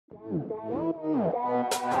Get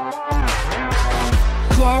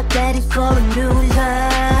ready for a new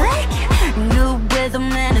look, new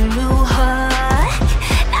rhythm and a new hook.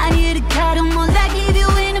 I need a cuddle more like leave you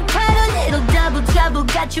in a puddle. Little double trouble,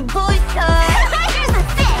 got your boy stuck. Here's the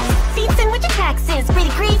thing, seats in with your taxes, pretty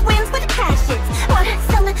greed wins with the cash-ins. Want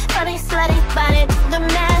something funny, slutty, funny to the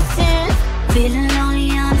masses. Feeling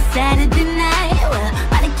lonely on a Saturday night. Well,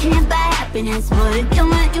 money can't buy happiness, but it can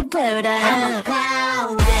make you paradise. I'm a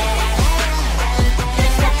clown,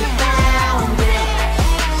 it's such a clown,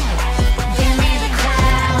 give me the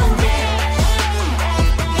clown,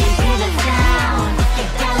 give me the sound,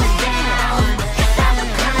 get going down, 'cause I'm a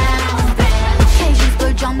clown, Occasions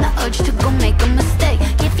verge on the urge to go make a mistake.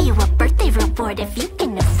 give you a birthday reward if you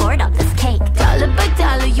can afford all this cake. Dollar by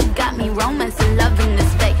dollar, you got me romance and loving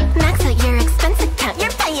this fake. Max out your expense account,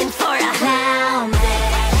 you're paying for a clown,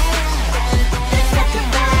 it's such a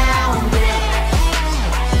clown,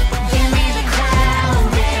 give me the clown,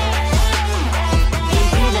 give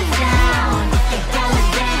me the sound, get going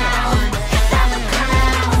down, 'cause I'm a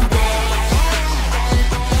clown,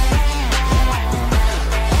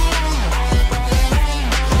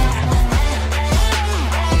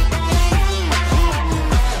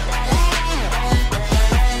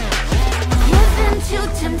 Give in to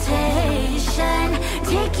temptation.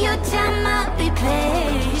 Take your time, I'll be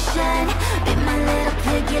patient. Be my little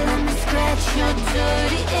piggy, let me scratch your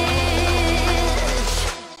dirty itch.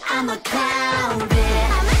 I'm a clown.